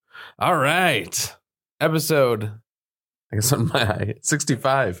All right. Episode, I guess on my eye,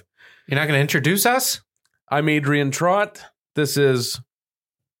 65. You're not going to introduce us? I'm Adrian Trott. This is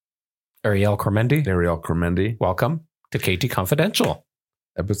Ariel Cormendi. Welcome to KT Confidential.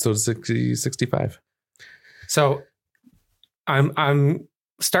 Episode 65. So I'm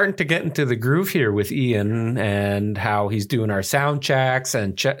starting to get into the groove here with Ian and how he's doing our sound checks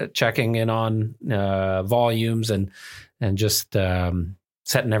and checking in on volumes and just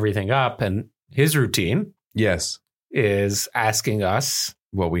setting everything up. And his routine, yes, is asking us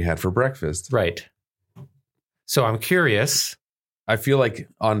what we had for breakfast. Right. So I'm curious. I feel like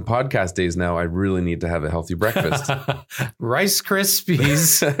on podcast days now, I really need to have a healthy breakfast. Rice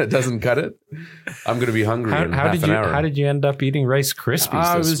Krispies. It doesn't cut it. I'm going to be hungry in half an hour. How did you end up eating Rice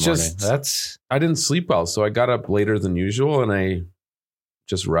Krispies this morning? I didn't sleep well, so I got up later than usual and I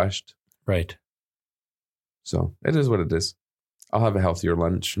just rushed. Right. So it is what it is. I'll have a healthier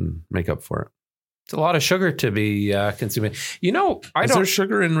lunch and make up for it. It's a lot of sugar to be consuming. You know, Is there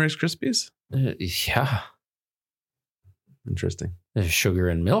sugar in Rice Krispies? Yeah. Interesting. There's sugar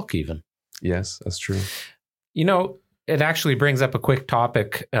in milk even. Yes, that's true. You know, it actually brings up a quick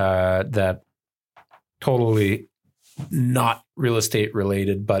topic that totally not real estate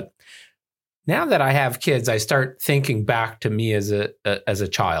related. But now that I have kids, I start thinking back to me as a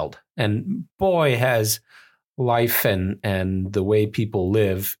child. And boy, has life and the way people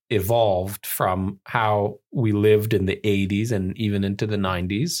live evolved from how we lived in the 80s and even into the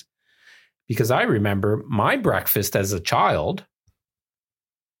 90s. Because I remember my breakfast as a child,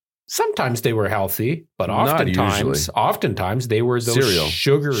 sometimes they were healthy, but oftentimes they were those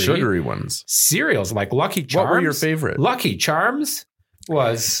sugary ones. Cereals like Lucky Charms. What were your favorite? Lucky Charms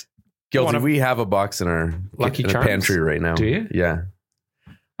was guilty. We have a box in our pantry right now. Do you? Yeah.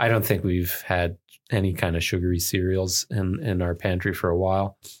 I don't think we've had any kind of sugary cereals in our pantry for a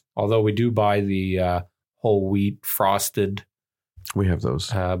while. Although we do buy the whole wheat frosted. We have those,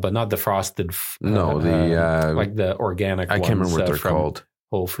 but not the frosted. Like the organic. I can't remember what they're called.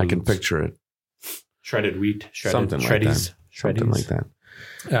 Whole Foods. I can picture it. Shredded wheat, something like that.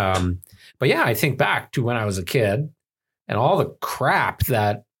 But yeah, I think back to when I was a kid and all the crap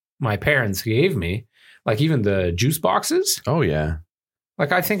that my parents gave me, like even the juice boxes. Oh yeah.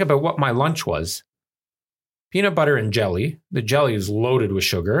 Like I think about what my lunch was: peanut butter and jelly. The jelly is loaded with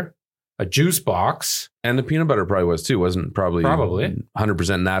sugar. A juice box. And the peanut butter probably was too. Wasn't probably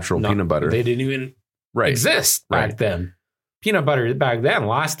 100% natural peanut butter. They didn't even exist back then. Peanut butter back then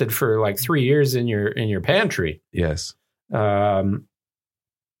lasted for like 3 years in your pantry. Yes.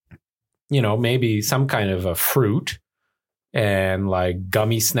 Maybe some kind of a fruit and like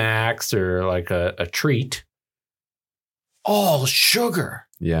gummy snacks or like a treat. All sugar.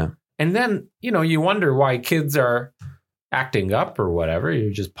 Yeah. And then, you wonder why kids are acting up or whatever.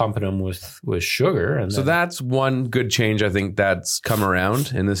 You're just pumping them with sugar. And so that's one good change I think that's come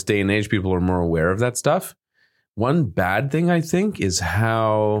around in this day and age. People are more aware of that stuff. One bad thing I think is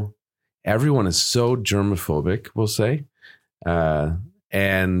how everyone is so germophobic, we'll say.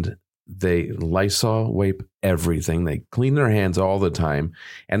 And they Lysol wipe everything. They clean their hands all the time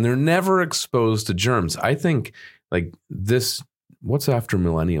and they're never exposed to germs. I think like this, what's after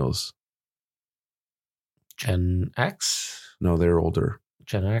millennials? Gen X? No, they're older.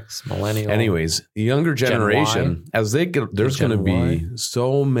 Gen X, millennial. Anyways, the younger generation, as they get, there's going to be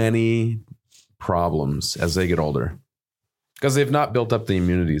so many problems as they get older because they've not built up the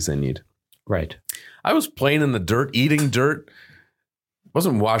immunities they need. Right. I was playing in the dirt, eating dirt.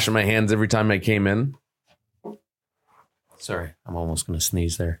 Wasn't washing my hands every time I came in. Sorry, I'm almost going to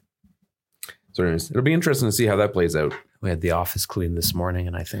sneeze there. So anyways, it'll be interesting to see how that plays out. We had the office cleaned this morning,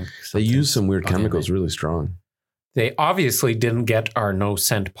 and I think they use some weird chemicals really strong. They obviously didn't get our no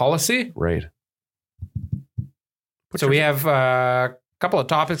scent policy. Right. So we have a couple of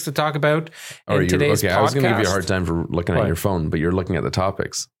topics to talk about in today's podcast. I was going to give you a hard time for looking at your phone, but you're looking at the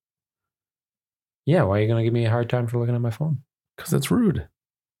topics. Yeah, why are you going to give me a hard time for looking at my phone? Because that's rude.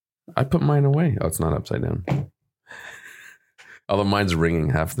 I put mine away. Oh, it's not upside down. Although mine's ringing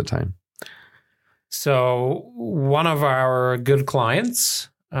half the time. So one of our good clients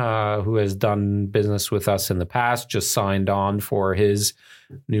who has done business with us in the past just signed on for his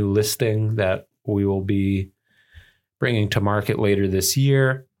new listing that we will be bringing to market later this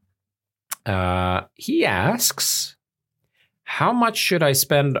year. He asks, how much should I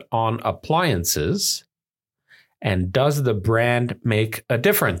spend on appliances? And does the brand make a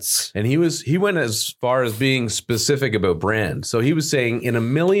difference? And he went as far as being specific about brand. So he was saying in $1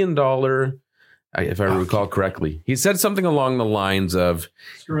 million, if I recall correctly, he said something along the lines of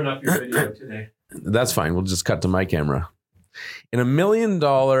screwing up your video today. That's fine. We'll just cut to my camera. In $1 million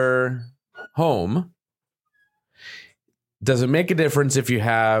home, does it make a difference if you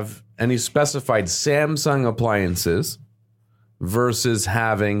have any specified Samsung appliances versus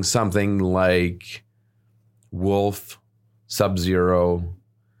having something like Wolf, Sub-Zero,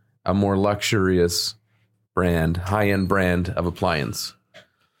 a more luxurious brand, high-end brand of appliance?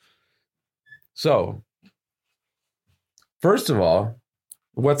 So, first of all,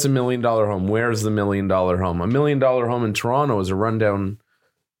 what's $1 million home? Where's the $1 million home? $1 million home in Toronto is a rundown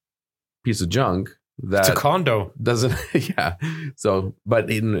piece of junk that It's a condo. doesn't. Yeah. So,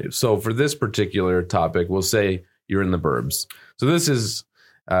 so for this particular topic, we'll say you're in the burbs. So this is,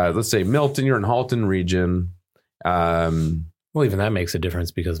 let's say Milton. You're in Halton region. Well, even that makes a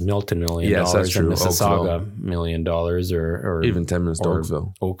difference because Milton $1 million Yes, that's and true. Mississauga $1 million or Even 10 minutes to or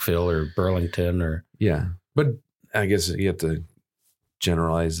Oakville. Oakville or Burlington or Yeah, but I guess you have to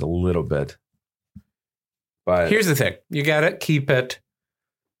generalize a little bit. But here's the thing. You got to keep it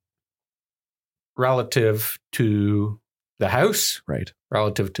relative to the house, right,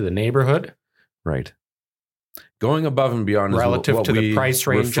 relative to the neighborhood, right. Going above and beyond relative is what to the we price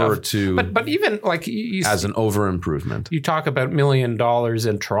range refer of, to but even like you as an over improvement. you talk about $1 million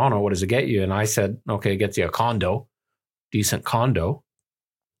in Toronto, what does it get you? And I said, okay, it gets you a condo, decent condo.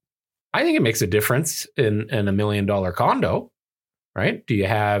 I think it makes a difference in a $1 million condo, right? Do you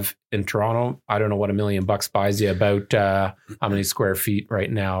have in Toronto? I don't know what $1 million buys you. About how many square feet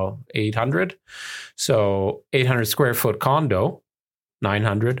right now? 800. So 800 square foot condo,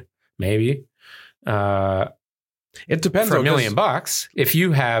 900 maybe. It depends For on $1 million. If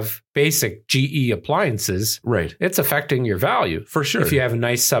you have basic GE appliances, right? it's affecting your value For sure. If you have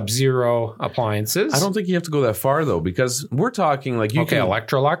nice Sub-Zero appliances, I don't think you have to go that far though, because we're talking like you okay, can.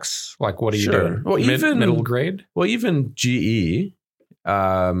 Electrolux. Like, what are you Sure. doing? Well, even middle grade. Well, even GE,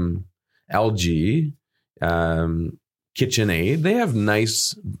 LG, KitchenAid, they have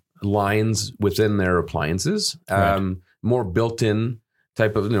nice lines within their appliances. Right. More built-in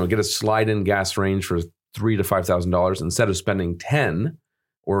type of, get a slide-in gas range for $3,000 to $5,000 instead of spending 10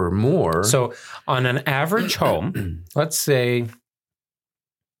 or more. So on an average home, let's say,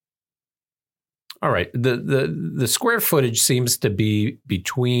 all right, the square footage seems to be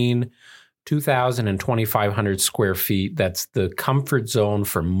between 2,000 and 2,500 square feet. That's the comfort zone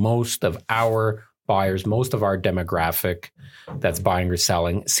for most of our buyers, most of our demographic that's buying or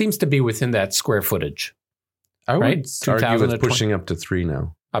selling. Seems to be within that square footage. I would right? argue it's pushing up to 3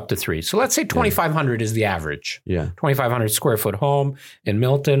 now. Up to 3. So let's say 2,500 is the average. Yeah. 2,500 square foot home in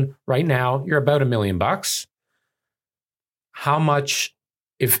Milton. Right now, you're about $1 million. How much,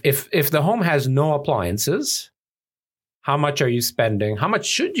 if the home has no appliances, how much are you spending? How much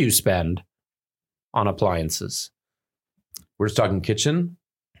should you spend on appliances? We're just talking kitchen.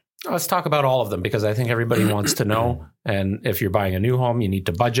 Let's talk about all of them because I think everybody wants to know. And if you're buying a new home, you need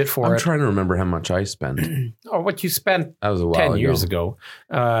to budget for I'm it. trying to remember how much I spent. Or what you spent That was a while 10 ago. years ago.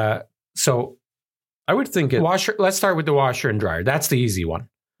 So I would think it. washer. Let's start with the washer and dryer. That's the easy one.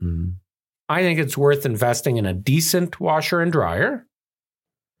 Mhm. I think it's worth investing in a decent washer and dryer.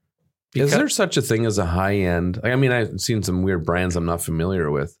 Is there such a thing as a high end? I mean, I've seen some weird brands I'm not familiar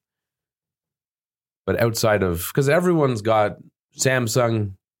with. But outside of, because everyone's got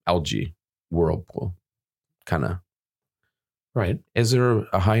Samsung, LG, Whirlpool, kind of. Right. Is there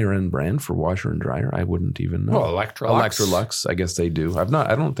a higher end brand for washer and dryer? I wouldn't even know. Well, Electrolux, I guess they do. I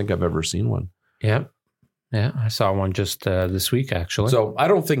don't think I've ever seen one. Yeah. Yeah. I saw one just this week, actually. So I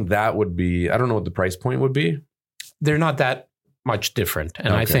don't think that would be, I don't know what the price point would be. They're not that much different. And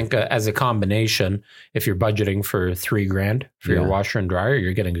I Okay. think as a combination, if you're budgeting for $3,000 for your Yeah. washer washer and dryer,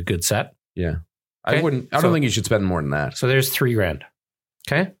 you're getting a good set. Yeah. Okay. I don't So- think you should spend more than that. So there's $3,000.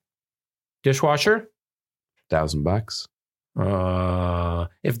 Okay. Dishwasher. $1,000.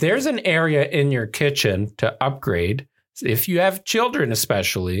 If there's an area in your kitchen to upgrade, if you have children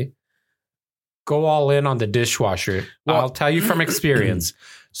especially, go all in on the dishwasher. Well- I'll tell you from experience.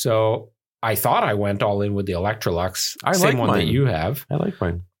 So I thought I went all in with the Electrolux, I same like one mine. that you have. I like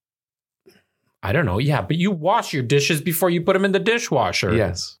mine. I don't know. Yeah, but you wash your dishes before you put them in the dishwasher.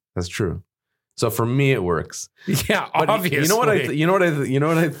 Yes, that's true. So for me, it works. Yeah, But obviously. you know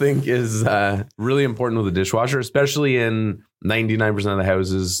what I think is really important with the dishwasher, especially in 99% of the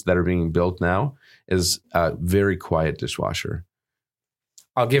houses that are being built now, is a very quiet dishwasher.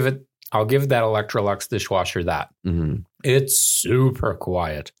 I'll give that Electrolux dishwasher that. Mm-hmm. It's super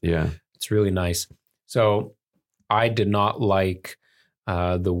quiet. Yeah. It's really nice. So I did not like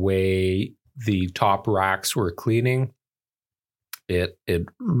the way the top racks were cleaning. It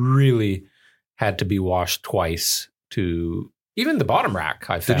really had to be washed twice to even the bottom rack.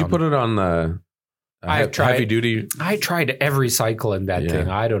 I found. Did you put it on the I've tried heavy duty. I tried every cycle in that thing.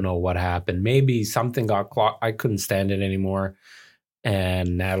 I don't know what happened. Maybe something got clogged. I couldn't stand it anymore.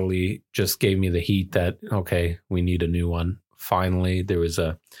 And Natalie just gave me the heat that, okay, we need a new one. Finally, there was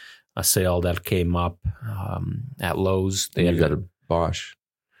a sale that came up at Lowe's. They had got a Bosch.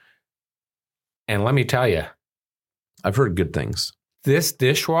 And let me tell you, I've heard good things. This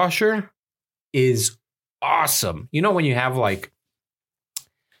dishwasher is awesome. You know when you have like,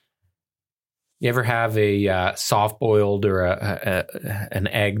 you ever have a soft boiled or an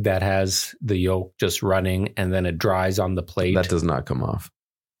egg that has the yolk just running and then it dries on the plate? That does not come off.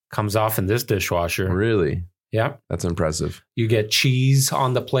 Comes off in this dishwasher. Really? Yeah. That's impressive. You get cheese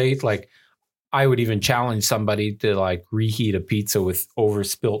on the plate. Like I would even challenge somebody to like reheat a pizza with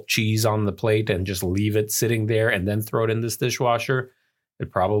overspilt cheese on the plate and just leave it sitting there and then throw it in this dishwasher.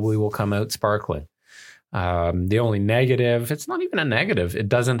 It probably will come out sparkling. The only negative, it's not even a negative. It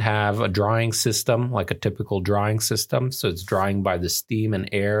doesn't have a drying system like a typical drying system. So it's drying by the steam and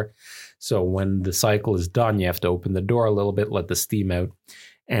air. So when the cycle is done, you have to open the door a little bit, let the steam out.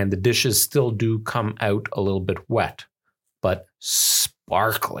 And the dishes still do come out a little bit wet, but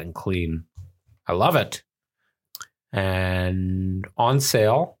sparkling clean. I love it. And on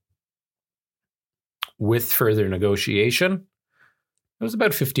sale with further negotiation, it was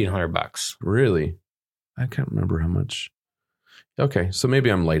about $1,500. Really? I can't remember how much. Okay, so maybe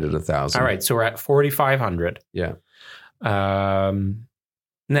I'm late at 1,000. All right, so we're at 4,500. Yeah. Now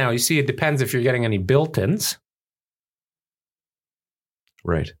you see, it depends if you're getting any built-ins.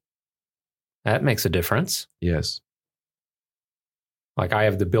 Right. That makes a difference. Yes. Like I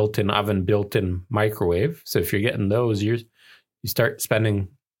have the built-in oven, built-in microwave. So if you're getting those, you start spending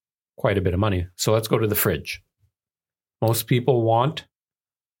quite a bit of money. So let's go to the fridge. Most people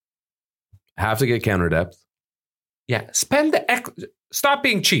have to get counter depth. Yeah. Stop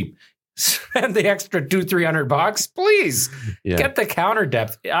being cheap. Spend the extra $200-$300, please. Yeah. Get the counter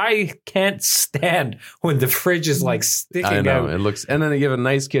depth. I can't stand when the fridge is like sticking out. I know. It looks, and then they give a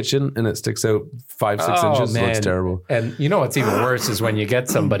nice kitchen and it sticks out 5-6 inches. Man. It looks terrible. And you know what's even worse is when you get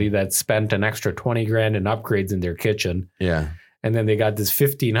somebody that spent an extra $20,000 in upgrades in their kitchen. Yeah. And then they got this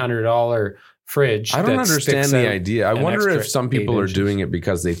 $1,500 fridge. I don't understand the idea. I wonder if some people are doing it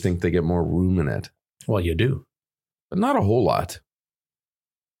because they think they get more room in it. Well, you do. But not a whole lot.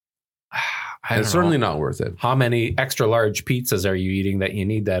 It's certainly not worth it. How many extra large pizzas are you eating that you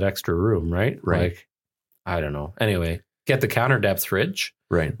need that extra room, right? Right. Like, I don't know. Anyway, get the counter depth fridge.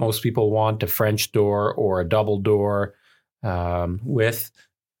 Right. Most people want a French door or a double door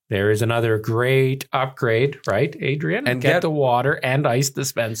there is another great upgrade, right, Adrian? And get the water and ice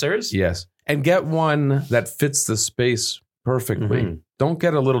dispensers. Yes. And get one that fits the space perfectly. Mm-hmm. Don't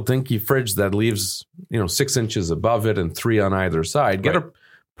get a little dinky fridge that leaves, 6 inches above it and 3 on either side. Get a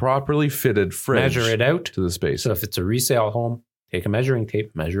properly fitted fridge. Measure it out to the space. So if it's a resale home, take a measuring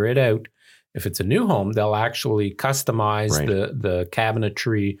tape, measure it out. If it's a new home, they'll actually customize the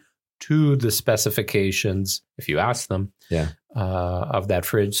cabinetry to the specifications, if you ask them, of that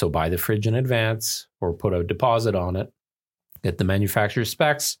fridge. So buy the fridge in advance or put a deposit on it. Get the manufacturer's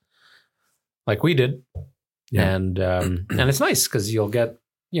specs like we did. Yeah. And it's nice because you'll get,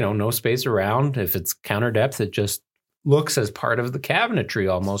 no space around. If it's counter depth, it just looks as part of the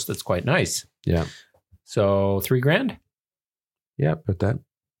cabinetry almost. It's quite nice. Yeah. So $3,000. Yeah, put that.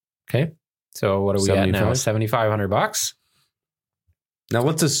 Okay. So what are we at now? $7,500. Now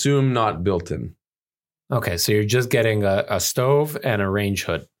let's assume not built in. Okay, so you're just getting a stove and a range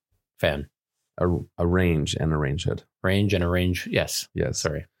hood fan. A range and a range hood. Range and a range. Yes. Yes.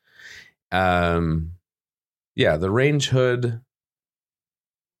 Sorry. Yeah, the range hood,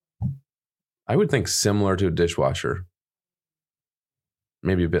 I would think similar to a dishwasher.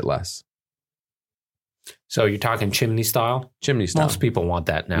 Maybe a bit less. So you're talking chimney style? Chimney style. Most people want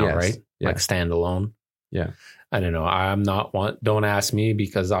that now, right? Yeah. Like standalone. Yeah. I don't know. I'm not don't ask me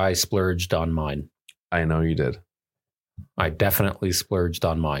because I splurged on mine. I know you did. I definitely splurged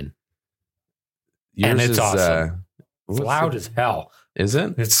on mine. Yours and it's awesome. It's loud as hell. Is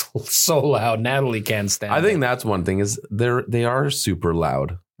it? It's so loud. Natalie can't stand it. I think that's one thing is they are super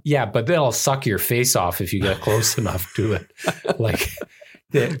loud. Yeah, but they'll suck your face off if you get close enough to it. Like,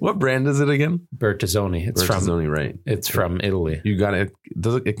 what brand is it again? Bertazzoni. It's Bertazzoni, right? It's from Italy. You got it.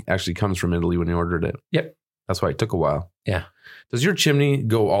 It actually comes from Italy when you ordered it. Yep. That's why it took a while. Yeah. Does your chimney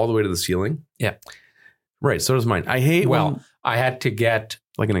go all the way to the ceiling? Yeah. Right. So does mine. I hate when I had to get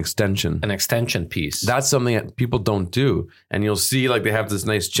like an extension piece. That's something that people don't do. And you'll see like they have this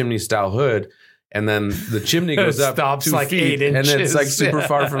nice chimney style hood and then the chimney goes up Stops 2 like feet, 8 and it's inches. like super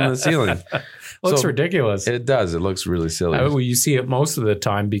far from the ceiling. Looks So ridiculous. It does. It looks really silly. Well, you see it most of the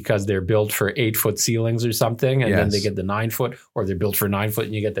time because they're built for 8-foot ceilings or something, and then Yes. they get the 9-foot, or they're built for 9-foot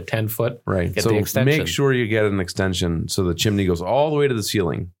and you get the 10-foot. Right. Get So the extension. make sure you get an extension so the chimney goes all the way to the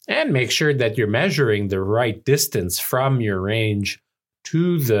ceiling. And make sure that you're measuring the right distance from your range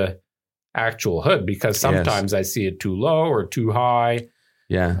to the actual hood, because sometimes I see it too low or too high.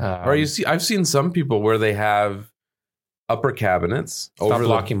 Yeah. Or I've seen some people where they have upper cabinets Stop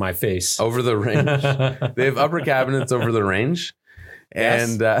blocking my face. over the range. They have upper cabinets over the range. Yes.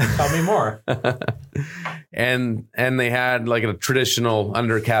 And Tell me more. and they had like a traditional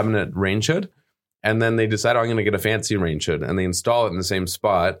under cabinet range hood. And then they decide, I'm going to get a fancy range hood, and they install it in the same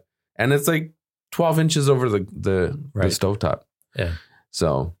spot. And it's like 12 inches over the stovetop. Yeah.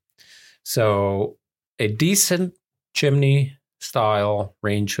 So a decent chimney style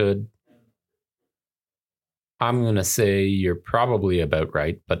range hood, I'm going to say you're probably about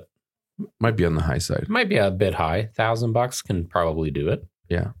right, but might be on the high side. it might be a bit high. $1,000 can probably do it.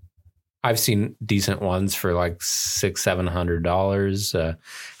 Yeah. I've seen decent ones for like $600-700.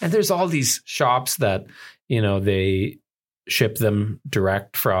 And there's all these shops that, they ship them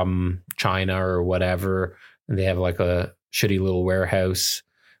direct from China or whatever. And they have like a shitty little warehouse.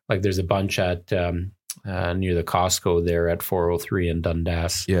 Like there's a bunch at near the Costco there at 403 in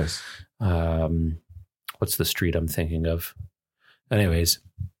Dundas. Yes. What's the street I'm thinking of? Anyways,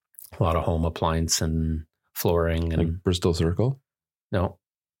 a lot of home appliance and flooring and Like Bristol Circle? no.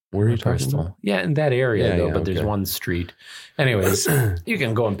 Where are you talking about? Yeah, in that area Yeah, though, yeah, but there's okay. one street. Anyways, you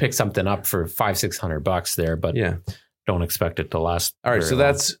can go and pick something up for $500-600 there, but Yeah. don't expect it to last. All right. very So long.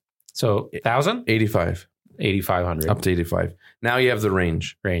 that's so 1,000, 85, 8,500 up to 85. Now you have the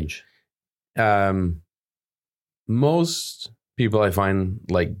range. range. Most people I find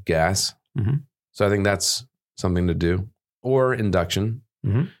like gas. Mhm. So I think that's something to do. Or induction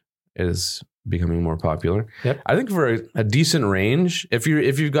Mhm. is becoming more popular. Yep. I think for a decent range, if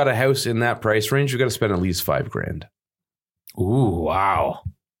you've got a house in that price range, you've got to spend at least $5,000. Ooh, wow.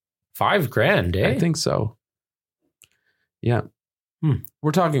 $5,000, eh? I think so. Yeah.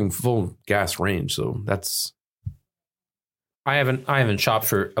 We're talking full gas range, so that's I haven't shopped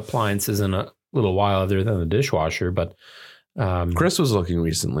for appliances in a little while other than the dishwasher, but Chris was looking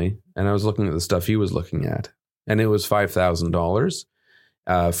recently, and I was looking at the stuff he was looking at, and it was $5,000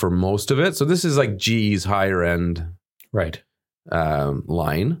 for most of it. So this is like GE's higher end right.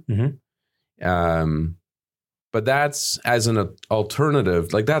 line. Mhm. But that's as an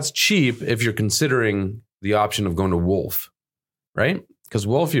alternative. Like that's cheap if you're considering the option of going to Wolf, right? Because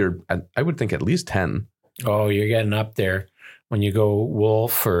Wolf, I would think at least 10. Oh, you're getting up there when you go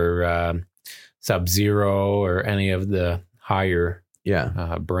Wolf or Sub-Zero or any of the higher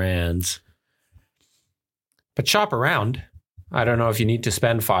Yeah. brands. But shop around. I don't know if you need to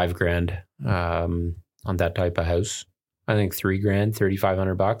spend $5,000 on that type of house. I think $3,000,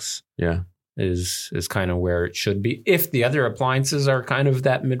 $3,500 Yeah. is kind of where it should be. If the other appliances are kind of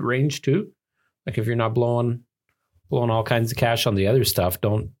that mid range too, like if you're not blowing all kinds of cash on the other stuff,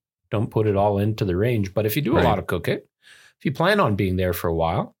 don't put it all into the range. But if you do a Right. lot of cooking, if you plan on being there for a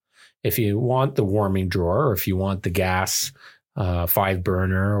while, if you want the warming drawer, or if you want the gas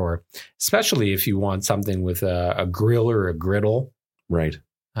 5-burner, or especially if you want something with a grill or a griddle, Right.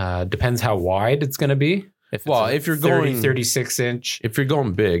 depends how wide it's going to be. If you're 30, going 36 inch, If you're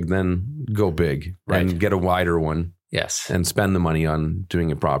going big, then go big Right. and get a wider one yes, and spend the money on doing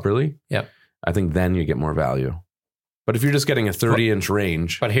it properly. Yep. I think then you get more value. But if you're just getting a 30-inch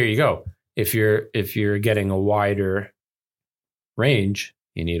range, but here you go. If you're getting a wider range,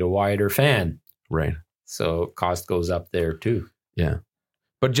 you need a wider fan, right. so cost goes up there too. Yeah.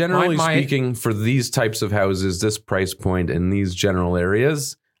 But generally My- speaking, for these types of houses, this price point in these general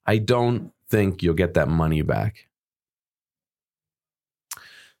areas, I don't think you'll get that money back.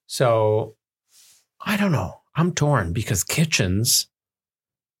 So I don't know. I'm torn because kitchens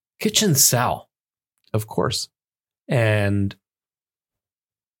sell. Of course. And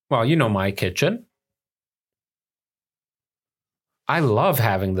well, you know my kitchen. I love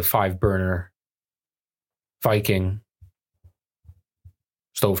having the 5-burner Viking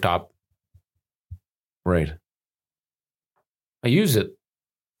stovetop. Right. I use it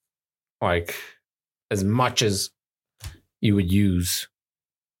like as much as you would use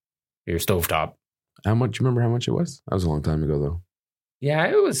your stovetop. How much? You remember how much it was? That was a long time ago, though. Yeah,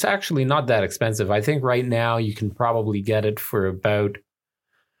 it was actually not that expensive. I think right now you can probably get it for about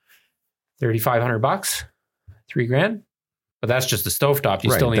 $3,500, $3,000. But that's just the stovetop.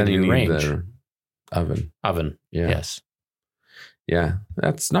 You still need Then your range. the oven. Oven. Yeah. Yes. Yeah.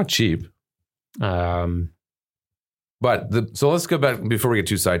 That's not cheap. So let's go back before we get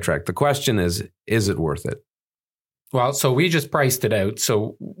too sidetracked. The question is it worth it? Well, so we just priced it out.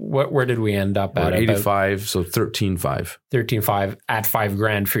 So where did we end up at? 85, so 13.5. 13.5 at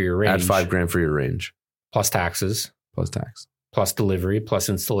 $5,000 for your range. At $5,000 for your range. Plus taxes. Plus tax. Plus delivery, plus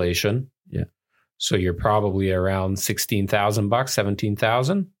installation. Yeah. So you're probably around $16,000,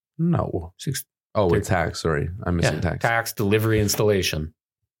 17,000. No. With tax. Sorry. I'm missing tax. Tax, delivery, installation.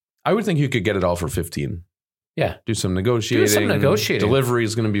 I would think you could get it all for 15. Yeah. Do some negotiating. Delivery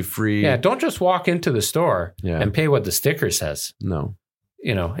is going to be free. Yeah. Don't just walk into the store and pay what the sticker says. No.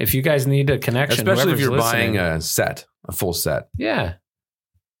 You know, if you guys need a connection, especially if you're buying a full set. Yeah.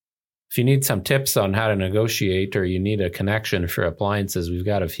 If you need some tips on how to negotiate or you need a connection for appliances, we've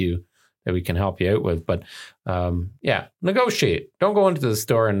got a few that we can help you out with. But negotiate. Don't go into the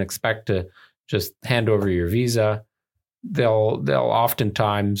store and expect to just hand over your Visa. They'll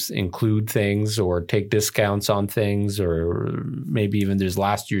oftentimes include things or take discounts on things, or maybe even there's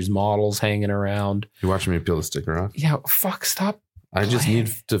last year's models hanging around. You're watching me peel the sticker off? Yeah, stop. I just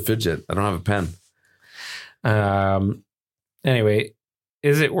need to fidget. I don't have a pen. Anyway,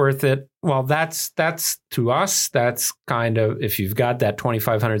 is it worth it? Well, that's to us, that's kind of, if you've got that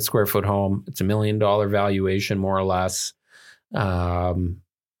 2,500 square foot home, it's $1 million valuation, more or less.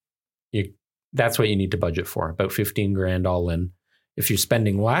 That's what you need to budget for, about $15,000 all in. If you're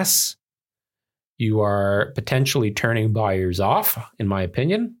spending less, you are potentially turning buyers off, in my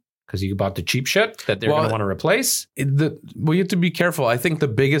opinion, because you bought the cheap shit that they're going to want to replace. You have to be careful. I think the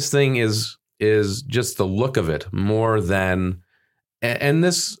biggest thing is just the look of it more than, and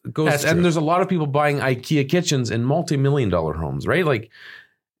this goes, and there's a lot of people buying IKEA kitchens in multi-million-dollar homes, right? Like,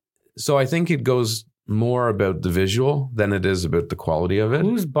 so I think it goes more about the visual than it is about the quality of it.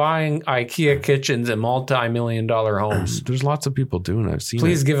 Who's buying IKEA kitchens in multi-million-dollar homes? There's lots of people doing it. I've seen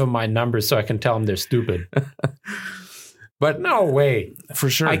Please give them my number so I can tell them they're stupid. But no way. For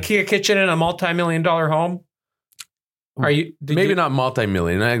sure. IKEA kitchen in a multi-million-dollar home? Not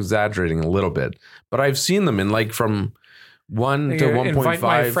multi-million, I'm exaggerating a little bit, but I've seen them in like from 1 to 1.5. Invite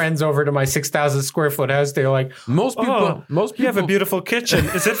my friends over to my 6,000 square foot house. They're like, most people, you have a beautiful kitchen.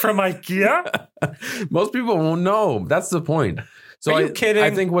 Is it from IKEA? Most people won't know. That's the point. So Are you kidding?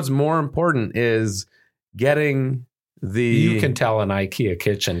 I think what's more important is getting the. You can tell an IKEA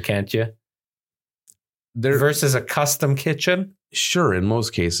kitchen, can't you? Versus a custom kitchen. Sure, in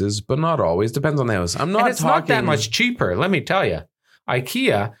most cases, but not always. Depends on the house. It's not that much cheaper. Let me tell you,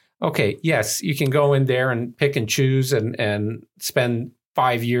 IKEA. Okay, yes, you can go in there and pick and choose and spend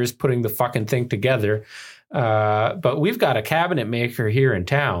 5 years putting the fucking thing together. But we've got a cabinet maker here in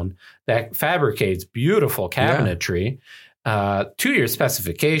town that fabricates beautiful cabinetry to your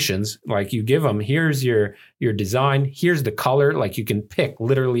specifications. Like, you give them, here's your design, here's the color. Like, you can pick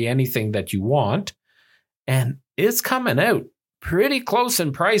literally anything that you want. And it's coming out pretty close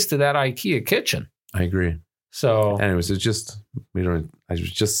in price to that IKEA kitchen. I agree. So, anyways, I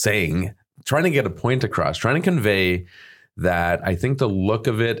was just saying, trying to get a point across, trying to convey that I think the look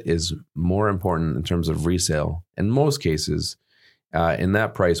of it is more important in terms of resale in most cases in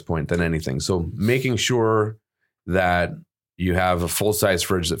that price point than anything. So making sure that you have a full size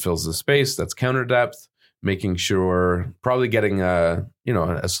fridge that fills the space, that's counter depth, making sure probably getting a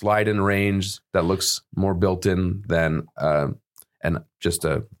slide in range that looks more built in than and just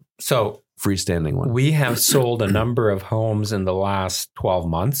a freestanding one. We have sold a number of homes in the last 12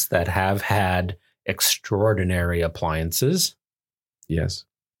 months that have had extraordinary appliances. Yes.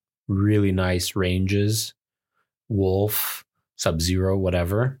 Really nice ranges, Wolf, Sub-Zero,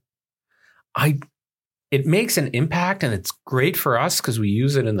 whatever. It makes an impact, and it's great for us because we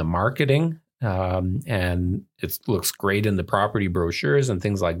use it in the marketing, and it looks great in the property brochures and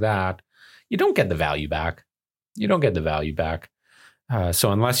things like that. You don't get the value back.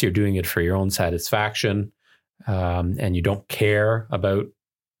 So unless you're doing it for your own satisfaction, and you don't care about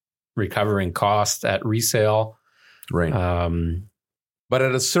recovering costs at resale. Right. But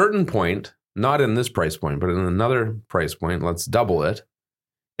at a certain point, not in this price point, but in another price point, let's double it.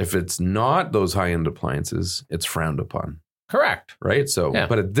 If it's not those high-end appliances, it's frowned upon. Correct. Right? So,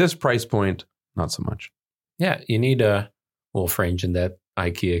 But at this price point, not so much. Yeah. You need a wolf range in that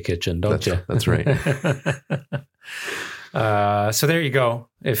IKEA kitchen, don't you? That's right. So there you go.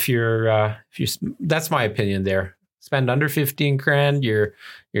 If you're that's my opinion there. Spend under $15,000,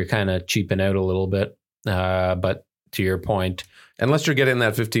 you're kind of cheaping out a little bit. But to your point, unless you're getting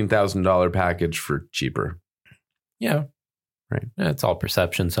that $15,000 package for cheaper. Yeah. Right. It's all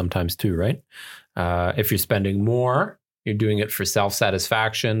perception sometimes too, right? If you're spending more, you're doing it for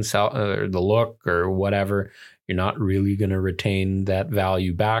self-satisfaction, the look or whatever. You're not really going to retain that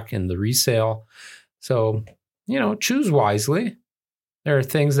value back in the resale. So, choose wisely. There are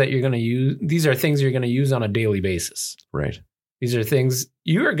things that you're going to use. These are things you're going to use on a daily basis. Right. These are things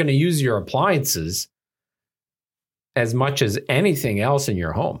you are going to use your appliances as much as anything else in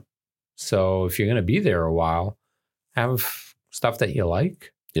your home. So if you're going to be there a while, have stuff that you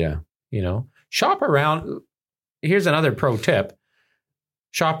like. Yeah. Shop around. Here's another pro tip.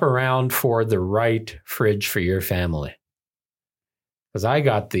 Shop around for the right fridge for your family. Because I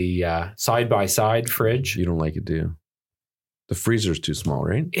got the side-by-side fridge. You don't like it, do you? The freezer's too small,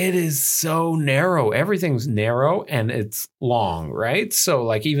 right? It is so narrow. Everything's narrow and it's long, right? So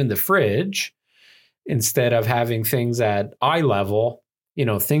like even the fridge, instead of having things at eye level,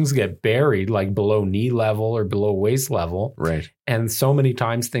 things get buried like below knee level or below waist level. Right. And so many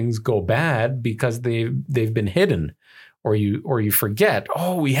times things go bad because they've been hidden. Or you forget,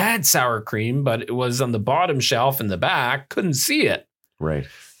 we had sour cream, but it was on the bottom shelf in the back, couldn't see it. Right.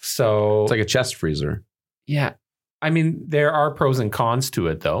 So it's like a chest freezer. Yeah. I mean, there are pros and cons to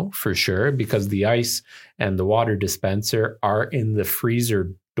it, though, for sure, because the ice and the water dispenser are in the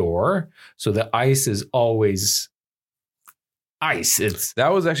freezer door. So the ice is always ice.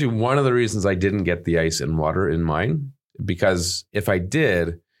 That was actually one of the reasons I didn't get the ice and water in mine, because if I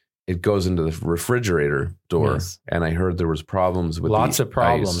did, it goes into the refrigerator door. Yes. And I heard there was problems with lots of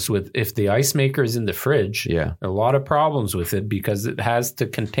problems ice. with if the ice maker is in the fridge. Yeah. A lot of problems with it because it has to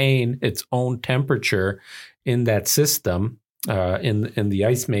contain its own temperature in that system, in the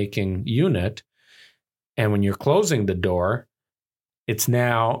ice making unit. And when you're closing the door, it's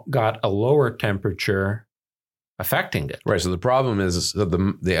now got a lower temperature affecting it. Right. So the problem is that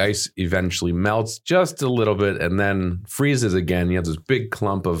the ice eventually melts just a little bit and then freezes again. You have this big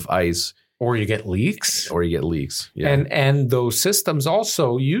clump of ice. Or you get leaks. Yeah. And those systems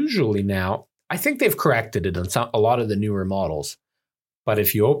also usually now, I think they've corrected it on a lot of the newer models. But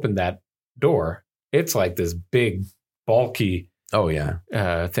if you open that door, it's like this big, bulky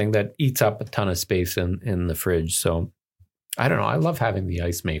thing that eats up a ton of space in the fridge. So I don't know. I love having the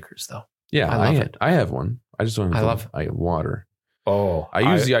ice makers, though. Yeah, I love it. I have one. I just don't have water. Oh,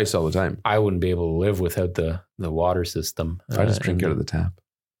 I use the ice all the time. I wouldn't be able to live without the water system. I just drink out of the tap.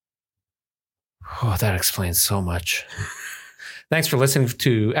 Oh, that explains so much. Thanks for listening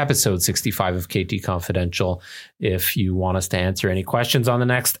to episode 65 of KT Confidential. If you want us to answer any questions on the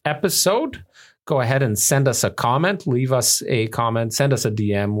next episode, go ahead and send us a comment. Leave us a comment. Send us a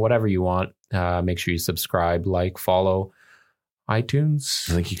DM, whatever you want. Make sure you subscribe, like, follow iTunes.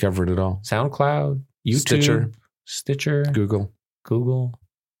 I think you covered it all. SoundCloud, YouTube, Stitcher, Google,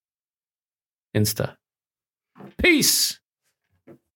 Insta. Peace.